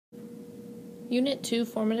Unit 2,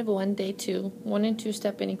 Formative 1, Day 2, 1 and 2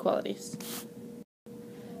 step inequalities.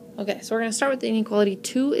 Okay, so we're going to start with the inequality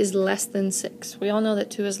 2 is less than 6. We all know that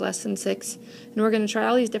 2 is less than 6, and we're going to try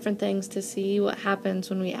all these different things to see what happens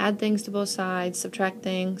when we add things to both sides, subtract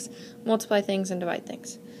things, multiply things, and divide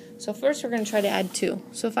things. So first we're going to try to add 2.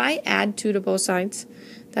 So if I add 2 to both sides,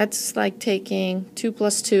 that's like taking 2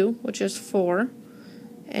 plus 2, which is 4,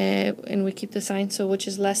 and we keep the sign, so which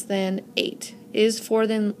is less than 8. Is 4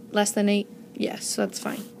 then less than 8? Yes, so that's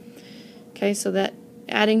fine. Okay, so that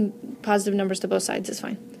adding positive numbers to both sides is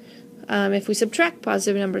fine. If we subtract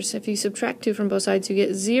positive numbers, if you subtract 2 from both sides, you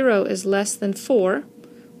get 0 is less than 4.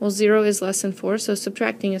 Well, 0 is less than 4, so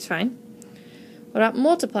subtracting is fine. What about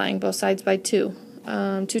multiplying both sides by 2?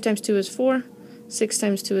 2 times 2 is 4. 6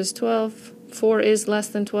 times 2 is 12. 4 is less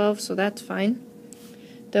than 12, so that's fine.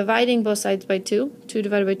 Dividing both sides by 2. 2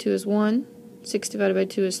 divided by 2 is 1. 6 divided by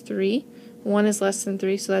 2 is 3. 1 is less than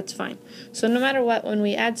 3, so that's fine. So no matter what, when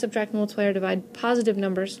we add, subtract, multiply, or divide positive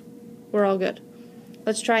numbers, we're all good.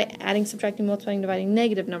 Let's try adding, subtracting, multiplying, dividing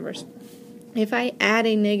negative numbers. If I add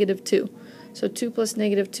a negative 2, so 2 plus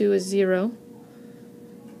negative 2 is 0.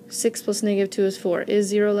 6 plus negative 2 is 4. Is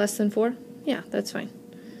 0 less than 4? Yeah, that's fine.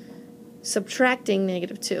 Subtracting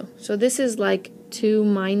negative 2. So this is like 2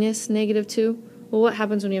 minus negative 2. Well, what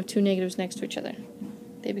happens when you have two negatives next to each other?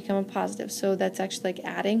 They become a positive. So that's actually like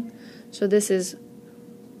adding. So this is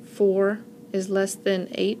 4 is less than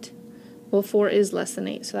 8. Well, 4 is less than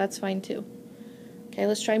 8, so that's fine too. Okay,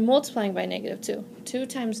 let's try multiplying by negative 2. 2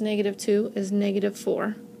 times negative 2 is negative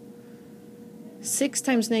 4. 6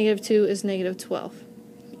 times negative 2 is negative 12.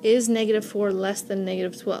 Is negative 4 less than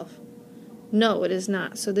negative 12? No, it is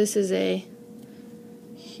not. So this is a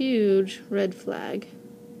huge red flag.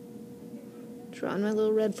 Drawing my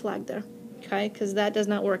little red flag there. Okay, because that does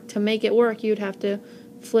not work. To make it work, you'd have to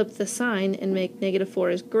flip the sign and make negative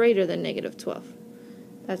 4 is greater than negative 12.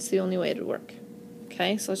 That's the only way it would work.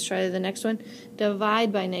 Okay, so let's try the next one.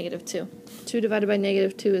 Divide by negative 2. 2 divided by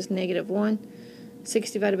negative 2 is negative 1.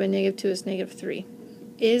 6 divided by negative 2 is negative 3.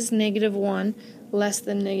 Is negative 1 less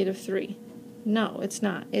than negative 3? No, it's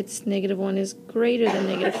not. It's negative 1 is greater than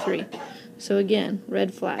negative 3. So again,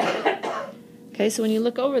 red flag. Okay, so when you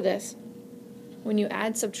look over this, when you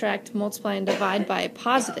add, subtract, multiply, and divide by a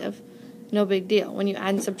positive, no big deal. When you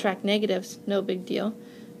add and subtract negatives, no big deal.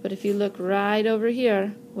 But if you look right over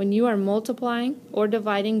here, when you are multiplying or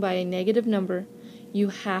dividing by a negative number, you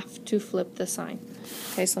have to flip the sign.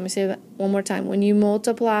 Okay, so let me say that one more time. When you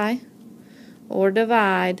multiply or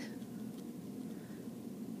divide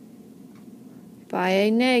by a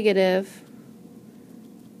negative,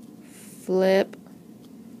 flip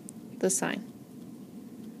the sign.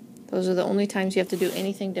 Those are the only times you have to do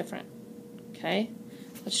anything different. Okay,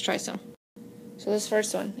 let's try some. So this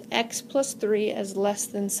first one, x plus 3 is less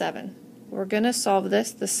than 7. We're going to solve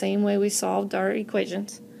this the same way we solved our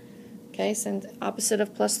equations. Okay, since opposite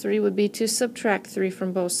of plus 3 would be to subtract 3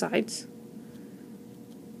 from both sides.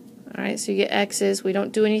 Alright, so you get x is, we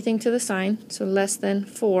don't do anything to the sign, so less than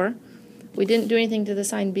 4. We didn't do anything to the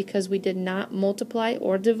sign because we did not multiply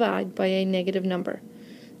or divide by a negative number.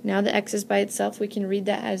 Now the x is by itself, we can read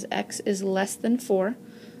that as x is less than 4.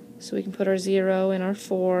 So we can put our 0 and our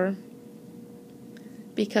 4.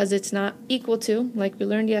 Because it's not equal to, like we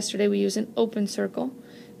learned yesterday, we use an open circle.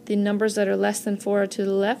 The numbers that are less than 4 are to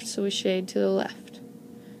the left, so we shade to the left.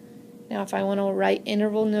 Now if I want to write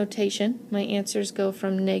interval notation, my answers go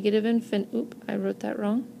from negative infinity. Oop, I wrote that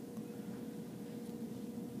wrong.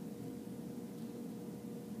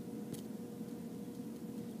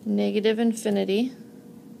 Negative infinity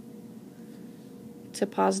to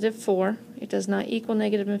positive 4. It does not equal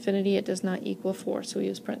negative infinity. It does not equal 4, so we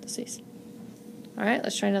use parentheses. Alright,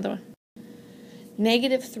 let's try another one.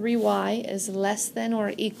 Negative 3y is less than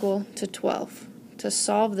or equal to 12. To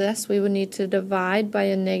solve this, we would need to divide by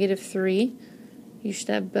a negative 3. You should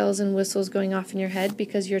have bells and whistles going off in your head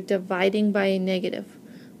because you're dividing by a negative.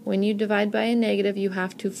 When you divide by a negative, you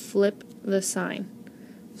have to flip the sign.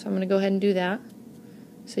 So I'm going to go ahead and do that.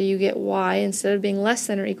 So you get y, instead of being less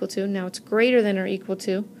than or equal to, now it's greater than or equal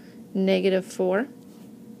to negative 4.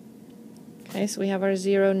 Okay, so we have our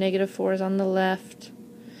 0, negative 4 is on the left.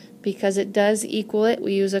 Because it does equal it,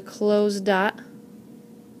 we use a closed dot.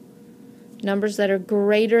 Numbers that are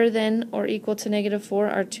greater than or equal to negative 4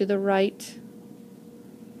 are to the right.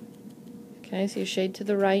 Okay, so you shade to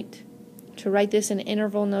the right. To write this in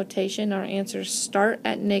interval notation, our answers start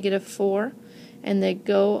at negative 4 and they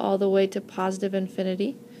go all the way to positive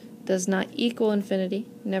infinity. Does not equal infinity,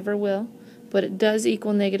 never will, but it does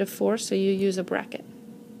equal negative 4, so you use a bracket.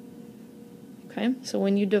 Okay, so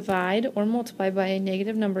when you divide or multiply by a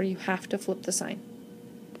negative number, you have to flip the sign.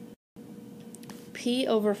 p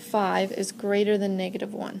over 5 is greater than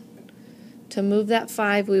negative 1. To move that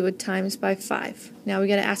 5, we would times by 5. Now we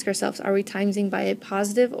got to ask ourselves, are we timesing by a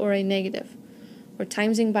positive or a negative? We're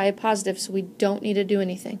timesing by a positive, so we don't need to do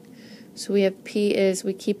anything. So we have p is,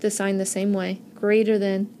 we keep the sign the same way, greater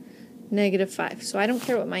than negative 5. So I don't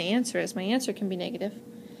care what my answer is. My answer can be negative,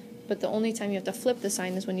 but the only time you have to flip the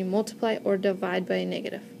sign is when you multiply or divide by a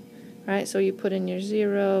negative. All right, so you put in your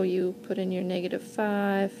 0, you put in your negative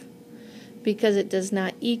 5. Because it does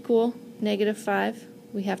not equal negative 5,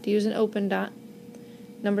 we have to use an open dot.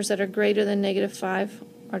 Numbers that are greater than negative 5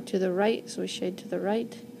 are to the right, so we shade to the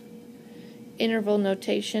right. Interval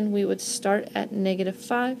notation, we would start at negative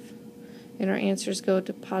 5, and our answers go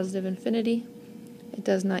to positive infinity. It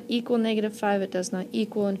does not equal negative 5, it does not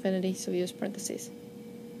equal infinity, so we use parentheses.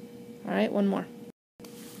 Alright, one more.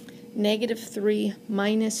 Negative 3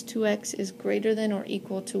 minus 2x is greater than or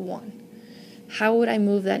equal to 1. How would I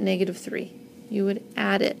move that negative 3? You would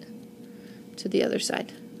add it to the other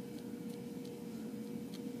side.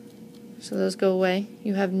 So those go away.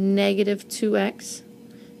 You have negative 2x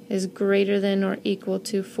is greater than or equal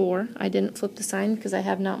to 4. I didn't flip the sign because I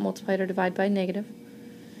have not multiplied or divided by negative.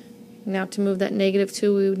 Now to move that negative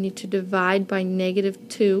 2, we would need to divide by negative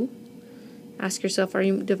 2. Ask yourself, are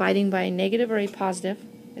you dividing by a negative or a positive?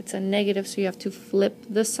 It's a negative, so you have to flip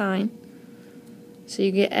the sign. So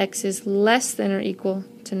you get x is less than or equal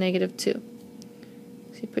to negative 2.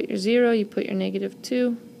 So you put your 0, you put your negative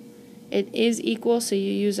 2. It is equal, so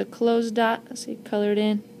you use a closed dot, so you color it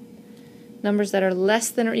in. Numbers that are less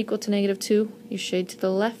than or equal to negative 2, you shade to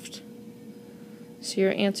the left. So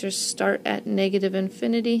your answers start at negative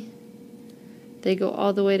infinity. They go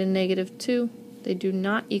all the way to negative 2. They do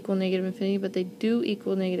not equal negative infinity, but they do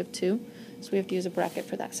equal negative 2. So we have to use a bracket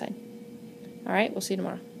for that side. Alright, we'll see you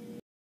tomorrow.